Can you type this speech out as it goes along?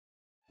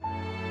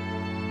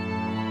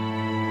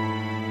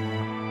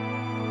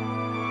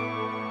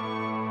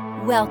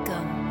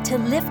Welcome to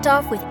Lift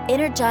Off with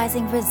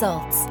Energizing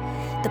Results,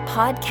 the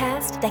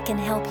podcast that can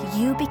help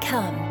you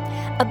become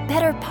a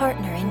better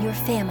partner in your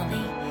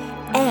family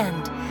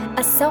and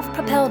a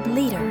self-propelled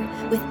leader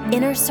with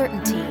inner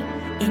certainty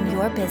in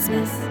your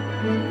business.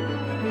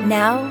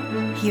 Now,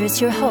 here's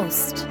your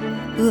host,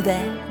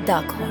 Uwe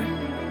Daghorn.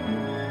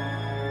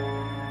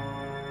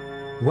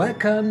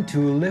 Welcome to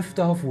Lift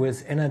Off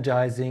with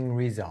Energizing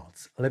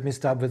Results. Let me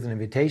start with an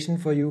invitation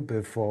for you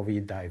before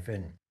we dive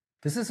in.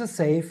 This is a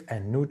safe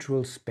and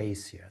neutral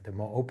space here. The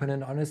more open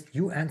and honest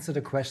you answer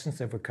the questions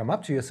that will come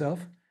up to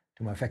yourself,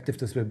 the more effective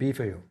this will be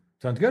for you.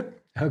 Sounds good?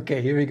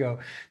 Okay, here we go.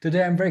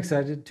 Today I'm very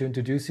excited to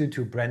introduce you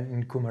to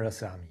Brendan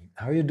Kumarasamy.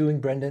 How are you doing,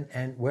 Brendan?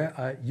 And where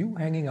are you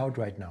hanging out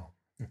right now?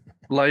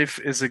 Life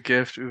is a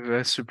gift,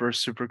 Uwe.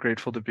 Super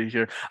grateful to be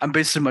here. I'm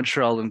based in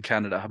Montreal in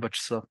Canada. How about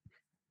yourself?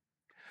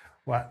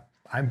 Well,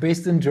 I'm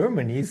based in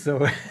Germany,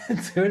 so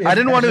it's really I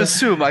didn't want to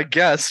assume. I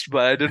guessed,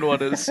 but I didn't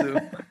want to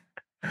assume.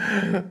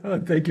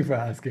 Oh, thank you for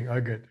asking. Oh,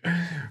 good.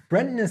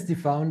 Brendan is the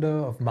founder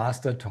of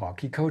Master Talk.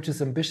 He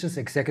coaches ambitious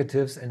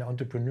executives and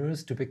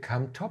entrepreneurs to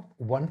become top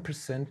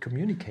 1%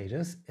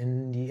 communicators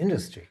in the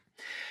industry,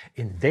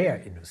 in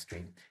their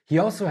industry. He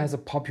also has a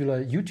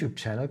popular YouTube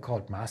channel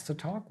called Master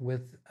Talk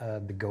with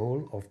the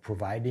goal of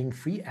providing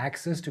free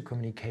access to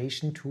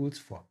communication tools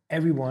for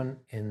everyone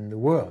in the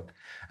world.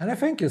 And I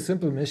think your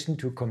simple mission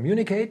to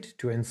communicate,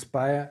 to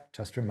inspire,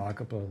 just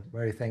remarkable.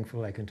 Very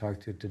thankful I can talk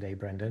to you today,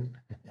 Brendan.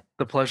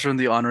 The pleasure and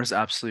the honor is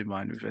absolutely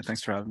mine, Uwe.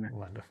 Thanks for having me.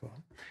 Wonderful.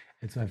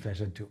 It's my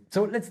pleasure too.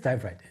 So let's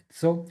dive right in.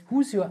 So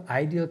who's your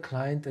ideal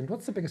client and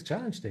what's the biggest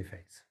challenge they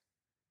face?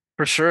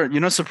 For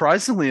sure.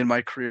 Surprisingly in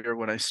my career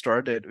when I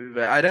started,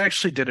 Uwe, I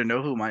actually didn't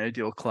know who my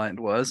ideal client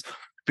was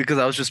because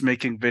I was just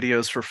making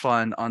videos for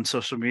fun on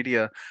social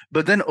media.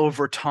 But then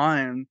over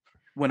time,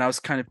 when I was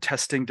kind of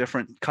testing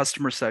different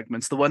customer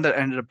segments, the one that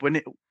ended up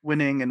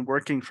winning and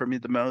working for me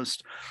the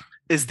most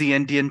is the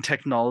Indian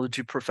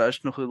technology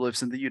professional who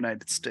lives in the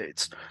United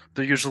States.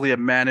 They're usually a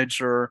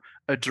manager,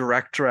 a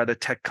director at a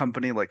tech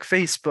company like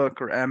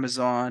Facebook or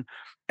Amazon,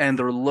 and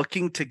they're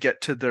looking to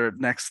get to their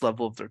next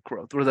level of their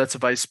growth, whether that's a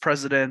vice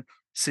president,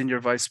 senior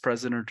vice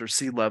president, or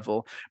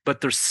C-level,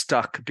 but they're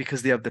stuck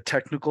because they have the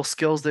technical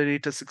skills they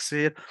need to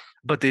succeed,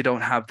 but they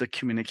don't have the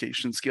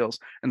communication skills,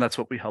 and that's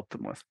what we help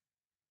them with.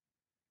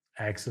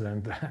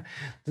 Excellent.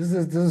 This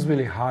is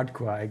really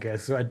hardcore, I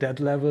guess. So at that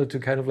level, to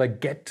kind of like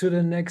get to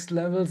the next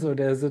level, so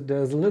there's a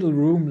little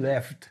room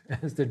left.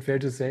 Is that fair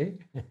to say?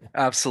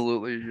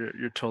 Absolutely,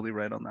 you're totally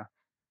right on that.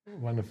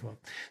 Wonderful.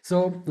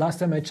 So last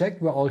time I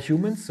checked, we're all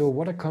humans. So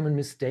what are common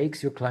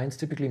mistakes your clients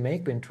typically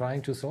make when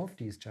trying to solve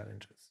these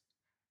challenges?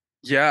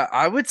 Yeah,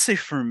 I would say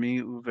for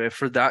me, Uwe,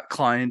 for that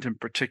client in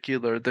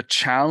particular, the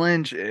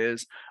challenge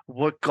is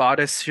what got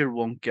us here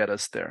won't get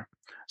us there.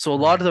 So a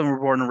lot of them were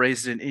born and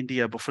raised in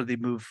India before they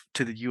moved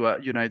to the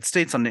United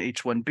States on the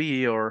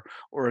H-1B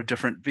or a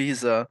different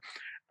visa,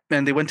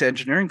 and they went to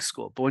engineering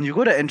school. But when you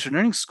go to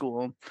engineering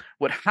school,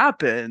 what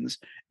happens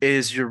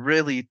is you're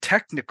really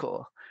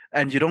technical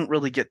and you don't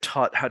really get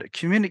taught how to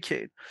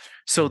communicate.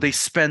 So they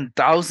spend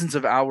thousands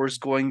of hours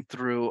going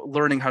through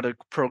learning how to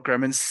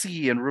program in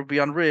C and Ruby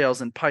on Rails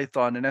and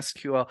Python and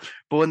SQL.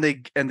 But when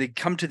they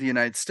come to the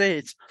United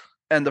States,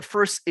 and the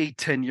first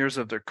 8-10 years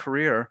of their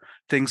career,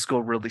 things go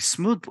really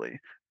smoothly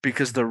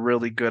because they're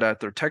really good at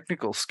their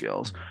technical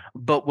skills.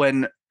 But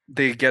when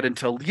they get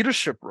into a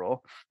leadership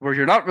role where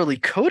you're not really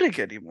coding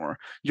anymore,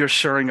 you're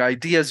sharing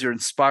ideas, you're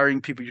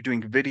inspiring people, you're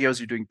doing videos,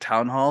 you're doing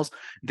town halls,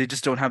 they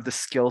just don't have the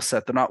skill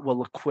set. They're not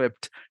well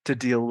equipped to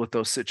deal with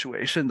those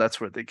situations. That's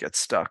where they get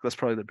stuck. That's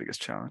probably the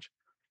biggest challenge.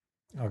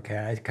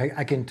 Okay,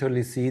 I can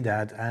totally see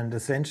that. And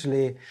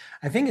essentially,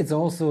 I think it's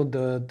also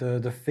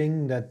the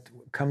thing that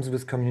comes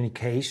with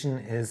communication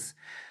is,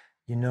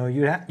 you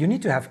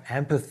need to have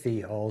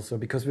empathy also,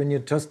 because when you're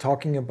just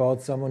talking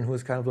about someone who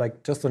is kind of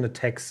like just on the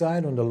tech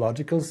side, on the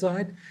logical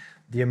side,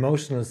 the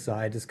emotional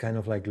side is kind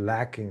of like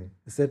lacking.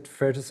 Is that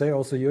fair to say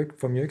also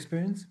from your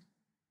experience?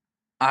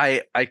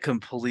 I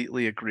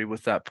completely agree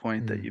with that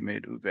point that you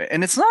made, Uwe.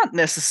 And it's not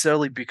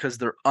necessarily because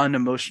they're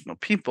unemotional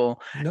people.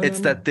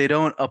 It's that they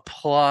don't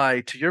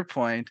apply, to your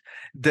point,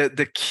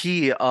 the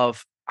key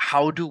of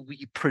how do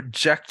we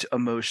project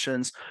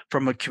emotions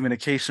from a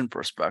communication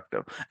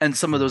perspective. And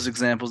some of those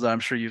examples that I'm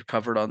sure you've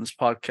covered on this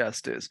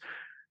podcast is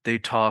they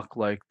talk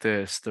like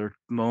this, they're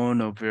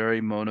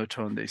very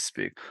monotone, they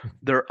speak.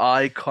 Their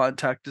eye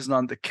contact is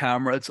on the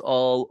camera, it's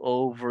all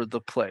over the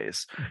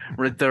place.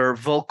 Right? Their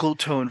vocal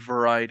tone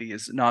variety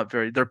is not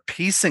their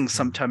pacing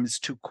sometimes is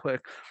too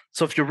quick.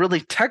 So if you're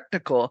really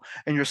technical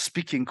and you're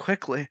speaking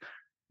quickly,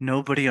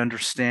 nobody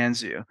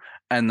understands you.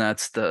 And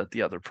that's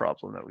the other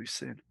problem that we've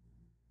seen.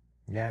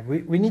 Yeah,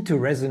 we need to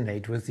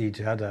resonate with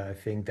each other. I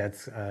think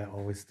that's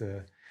always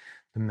the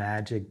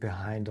magic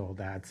behind all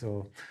that.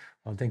 So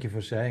well, thank you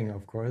for sharing,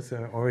 of course,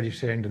 already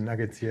sharing the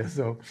nuggets here.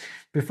 So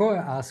before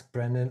I ask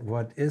Brendan,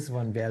 what is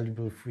one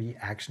valuable free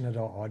action that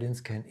our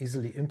audience can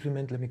easily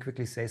implement, let me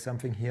quickly say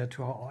something here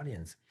to our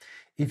audience.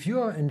 If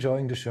you are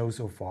enjoying the show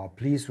so far,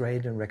 please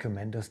rate and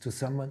recommend us to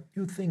someone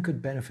you think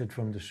could benefit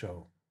from the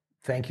show.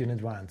 Thank you in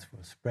advance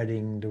for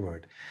spreading the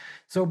word.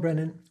 So,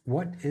 Brendan,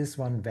 what is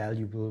one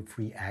valuable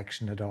free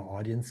action that our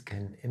audience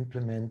can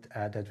implement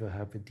that will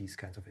help with these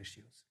kinds of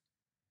issues?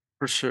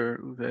 For sure,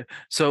 Uwe.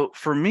 So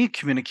for me,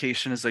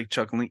 communication is like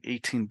juggling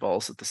 18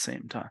 balls at the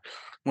same time.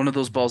 One of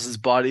those balls is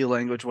body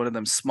language, one of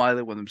them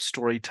smiling, one of them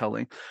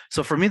storytelling.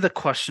 So for me, the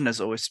question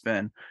has always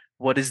been,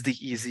 what is the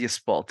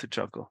easiest ball to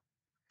juggle?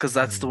 Because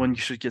that's the one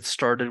you should get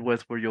started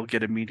with where you'll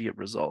get immediate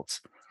results.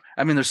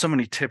 I mean, there's so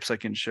many tips I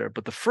can share,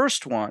 but the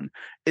first one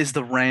is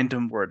the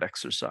random word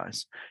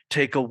exercise.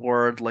 Take a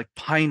word like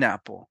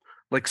pineapple,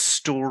 like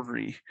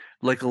story,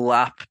 like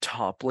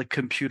laptop, like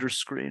computer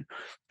screen,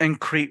 and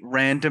create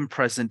random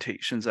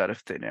presentations out of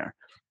thin air.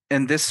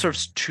 And this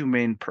serves two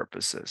main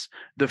purposes.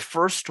 The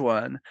first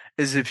one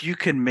is if you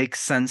can make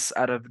sense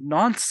out of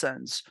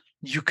nonsense,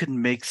 you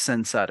can make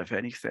sense out of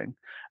anything.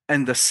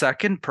 And the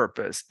second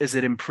purpose is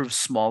it improves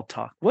small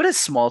talk. What is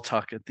small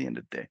talk at the end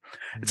of the day?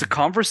 It's a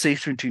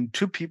conversation between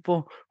two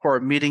people who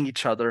are meeting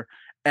each other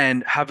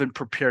and haven't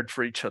prepared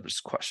for each other's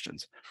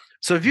questions.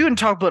 So if you can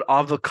talk about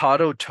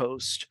avocado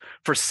toast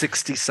for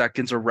 60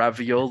 seconds or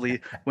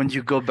ravioli, when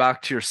you go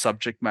back to your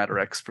subject matter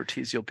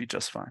expertise, you'll be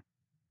just fine.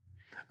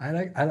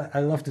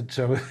 I love the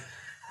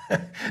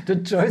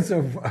choice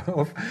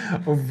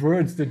of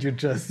words that you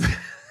just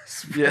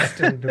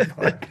spread in the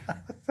podcast.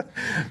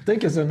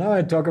 Thank you. So now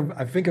I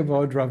think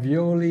about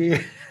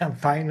ravioli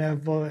and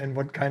pineapple and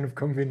what kind of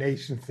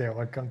combinations they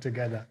all come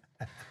together.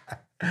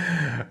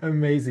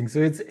 Amazing. So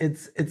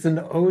it's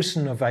an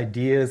ocean of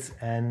ideas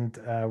and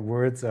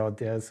words out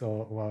there.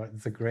 So well,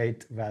 it's a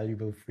great,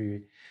 valuable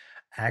free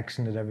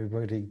action that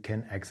everybody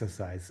can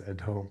exercise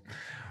at home.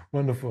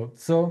 Wonderful.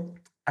 So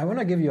I want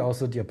to give you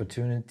also the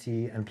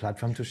opportunity and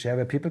platform to share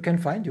where people can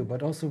find you,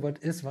 but also what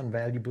is one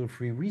valuable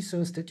free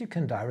resource that you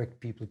can direct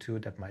people to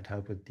that might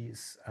help with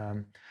these,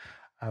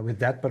 with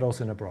that, but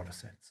also in a broader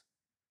sense.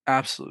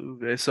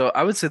 Absolutely. So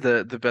I would say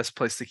the best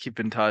place to keep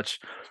in touch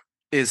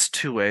is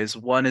two ways.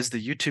 One is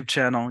the YouTube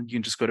channel. You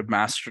can just go to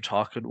Master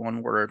Talk in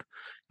one word.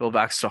 You'll have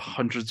access to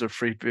hundreds of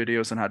free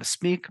videos on how to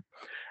speak.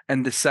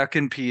 And the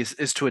second piece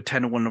is to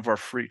attend one of our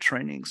free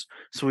trainings.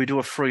 So we do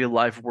a free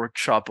live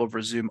workshop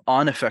over Zoom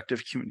on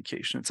effective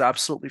communication. It's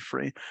absolutely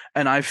free.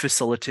 And I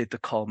facilitate the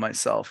call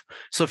myself.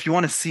 So if you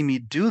want to see me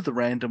do the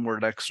random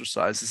word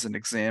exercise as an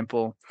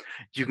example,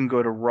 you can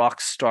go to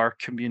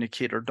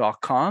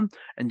rockstarcommunicator.com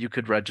and you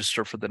could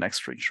register for the next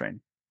free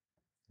training.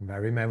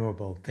 Very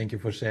memorable. Thank you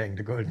for sharing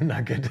the golden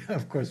nugget.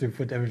 Of course, we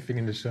put everything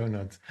in the show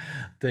notes.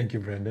 Thank you,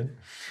 Brendan.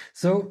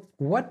 So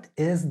what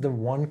is the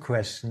one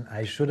question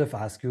I should have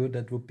asked you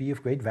that would be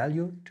of great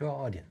value to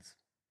our audience?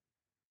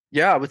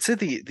 Yeah, I would say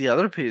the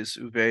other piece,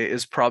 Uwe,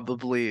 is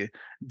probably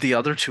the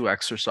other two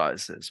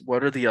exercises.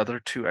 What are the other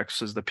two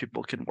exercises that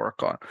people can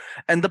work on?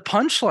 And the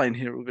punchline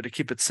here, Uwe, to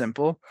keep it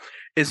simple,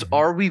 is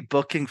are we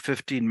booking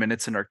 15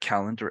 minutes in our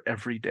calendar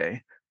every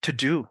day to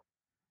do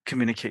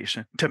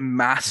communication, to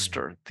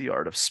master the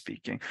art of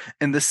speaking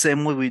in the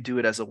same way we do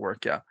it as a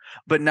workout?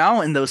 But now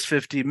in those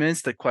 15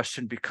 minutes, the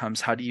question becomes,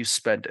 how do you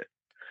spend it?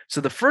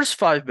 So the first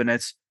 5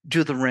 minutes,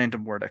 do the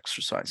random word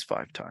exercise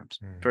 5 times.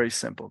 Very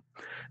simple.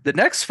 The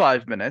next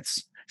 5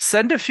 minutes,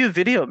 send a few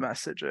video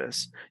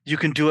messages. You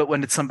can do it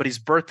when it's somebody's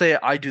birthday.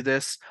 I do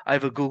this. I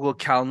have a Google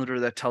Calendar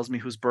that tells me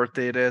whose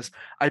birthday it is.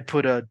 I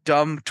put a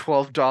dumb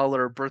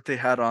 $12 birthday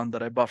hat on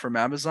that I bought from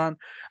Amazon.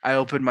 I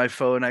open my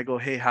phone. I go,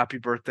 hey, happy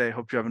birthday.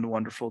 Hope you're having a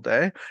wonderful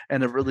day.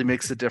 And it really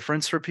makes a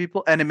difference for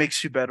people. And it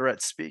makes you better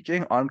at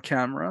speaking on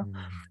camera.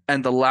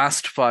 And the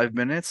last 5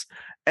 minutes,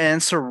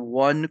 answer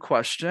one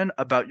question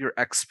about your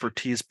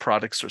expertise,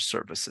 products, or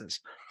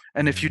services.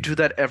 And if you do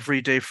that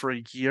every day for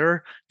a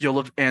year,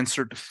 you'll have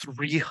answered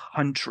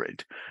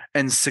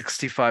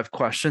 365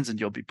 questions and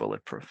you'll be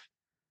bulletproof.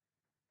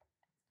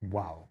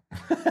 Wow.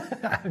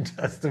 I'm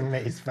just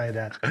amazed by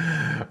that.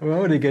 We're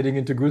already getting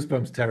into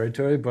goosebumps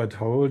territory, but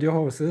hold your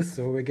horses.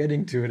 So we're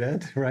getting to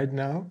that right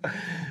now.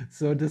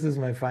 So this is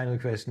my final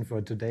question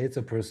for today. It's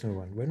a personal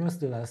one. When was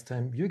the last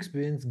time you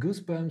experienced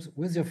goosebumps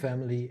with your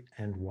family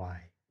and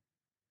why?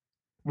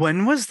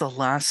 When was the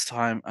last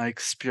time I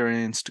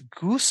experienced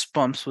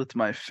goosebumps with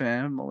my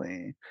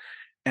family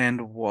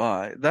and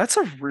why? That's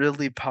a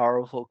really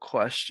powerful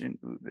question,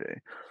 Uwe.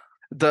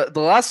 The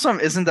last time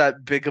isn't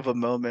that big of a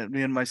moment.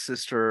 Me and my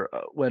sister,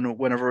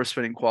 whenever we're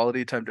spending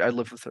quality time, I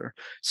live with her,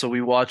 so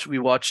we watch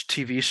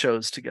TV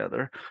shows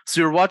together.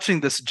 So we were watching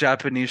this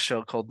Japanese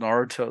show called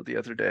Naruto the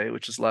other day,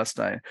 which is last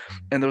night,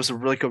 and there was a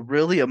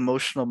really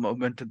emotional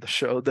moment in the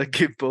show that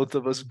gave both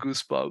of us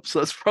goosebumps. So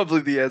that's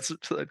probably the answer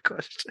to that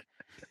question.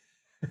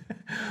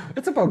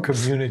 It's about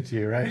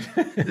community, right?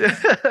 Yeah,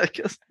 I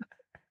guess.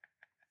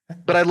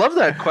 But I love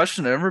that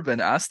question. I've never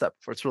been asked that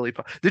before. It's really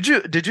fun.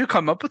 Did you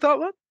come up with that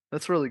one?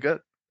 That's really good.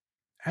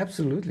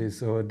 Absolutely.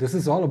 So this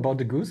is all about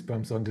the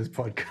goosebumps on this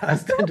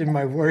podcast and in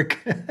my work.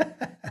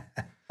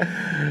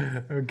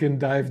 We can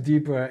dive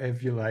deeper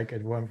if you like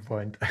at one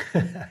point.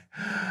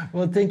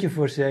 Well, thank you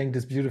for sharing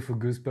this beautiful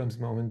goosebumps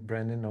moment,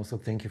 Brendan. Also,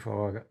 thank you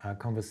for our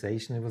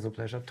conversation. It was a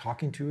pleasure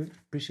talking to you.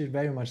 Appreciate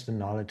very much the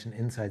knowledge and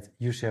insights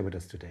you share with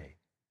us today.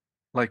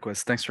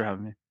 Likewise. Thanks for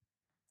having me.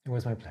 It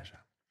was my pleasure.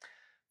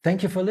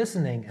 Thank you for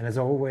listening, and as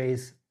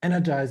always,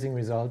 energizing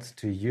results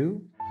to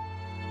you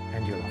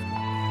and your loved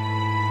ones.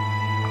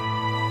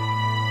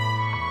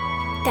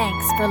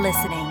 Thanks for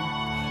listening.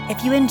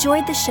 If you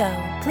enjoyed the show,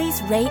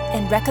 please rate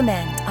and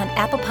recommend on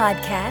Apple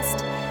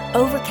Podcast,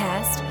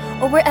 Overcast,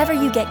 or wherever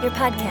you get your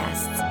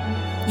podcasts.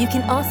 You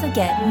can also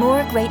get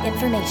more great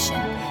information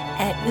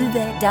at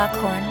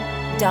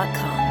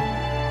uvedackhorn.com.